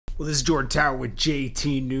Well, this is Jordan Tower with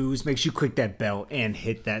JT News. Make sure you click that bell and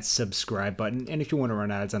hit that subscribe button. And if you want to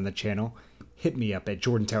run ads on the channel, hit me up at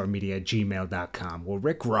jordantowermedia@gmail.com. Well,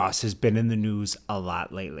 Rick Ross has been in the news a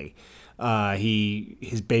lot lately.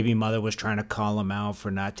 His baby mother was trying to call him out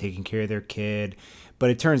for not taking care of their kid,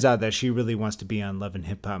 but it turns out that she really wants to be on Love and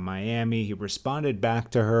Hip Hop Miami. He responded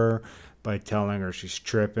back to her by telling her she's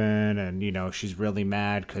tripping, and she's really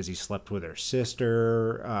mad because he slept with her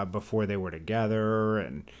sister before they were together,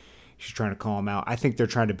 and she's trying to call him out. I think they're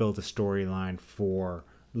trying to build a storyline for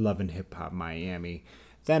Love and Hip Hop Miami.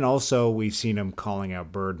 Then also we've seen him calling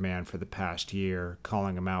out Birdman for the past year,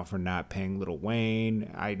 calling him out for not paying Lil Wayne.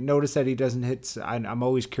 I noticed that he doesn't hit. I'm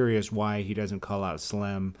always curious why he doesn't call out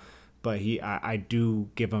Slim, but I do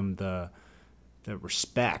give him the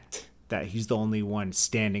respect that he's the only one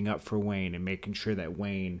standing up for Wayne and making sure that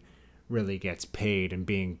Wayne really gets paid and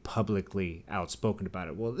being publicly outspoken about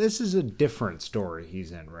it. Well, this is a different story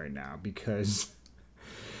he's in right now because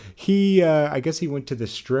I guess he went to the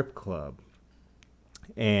strip club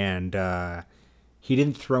and he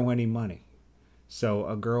didn't throw any money. So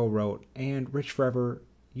a girl wrote, "And Rich Forever,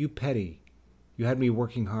 you petty. You had me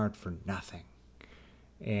working hard for nothing."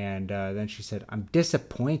 And then she said, "I'm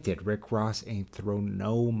disappointed Rick Ross ain't throw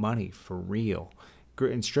no money for real."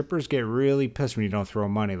 And strippers get really pissed when you don't throw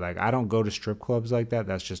money. Like, I don't go to strip clubs like that.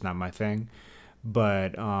 That's just not my thing.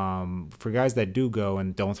 But for guys that do go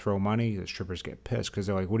and don't throw money, the strippers get pissed because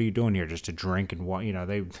they're like, "What are you doing here? Just to drink and what?"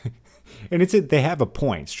 They and they have a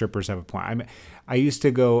point. Strippers have a point. I used to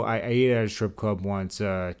go. I ate at a strip club once,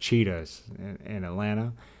 Cheetahs in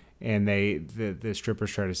Atlanta, and the strippers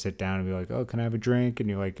try to sit down and be like, "Oh, can I have a drink?" And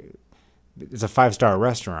you're like, "It's a 5-star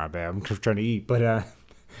restaurant, babe. I'm just trying to eat." But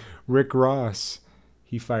Rick Ross,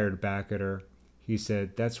 he fired back at her. He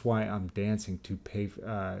said, "That's why I'm dancing to pay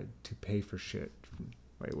for shit."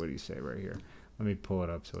 Wait, what do you say right here? Let me pull it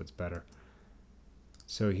up so it's better.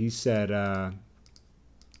 So he said,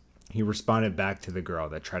 he responded back to the girl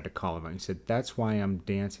that tried to call him out. He said, "That's why I'm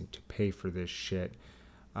dancing to pay for this shit.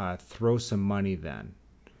 Throw some money then."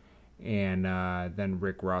 And then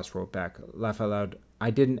Rick Ross wrote back, laugh out loud,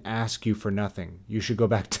 "I didn't ask you for nothing. You should go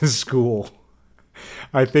back to school."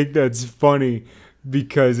 I think that's funny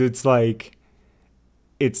because it's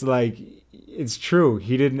true.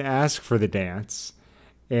 He didn't ask for the dance,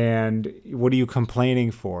 and what are you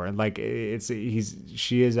complaining for? And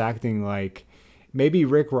she is acting like maybe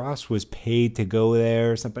Rick Ross was paid to go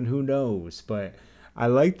there or something. Who knows? But I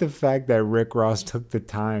like the fact that Rick Ross took the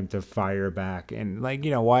time to fire back. And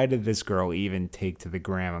why did this girl even take to the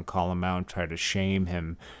gram and call him out and try to shame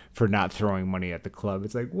him for not throwing money at the club?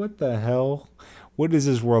 It's like, what the hell? What is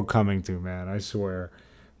this world coming to, man? I swear.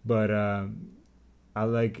 But I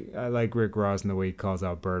like Rick Ross and the way he calls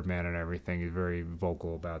out Birdman and everything. He's very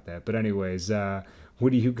vocal about that. But anyways,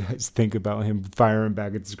 what do you guys think about him firing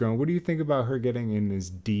back at this girl? What do you think about her getting in his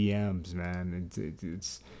DMs, man?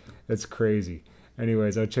 That's crazy.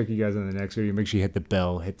 Anyways, I'll check you guys on the next video. Make sure you hit the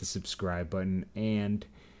bell, hit the subscribe button, and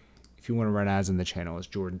if you want to run ads on the channel, it's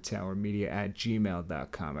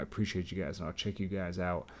jordantowermedia@gmail.com. I appreciate you guys, and I'll check you guys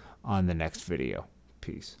out on the next video.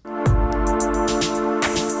 Peace.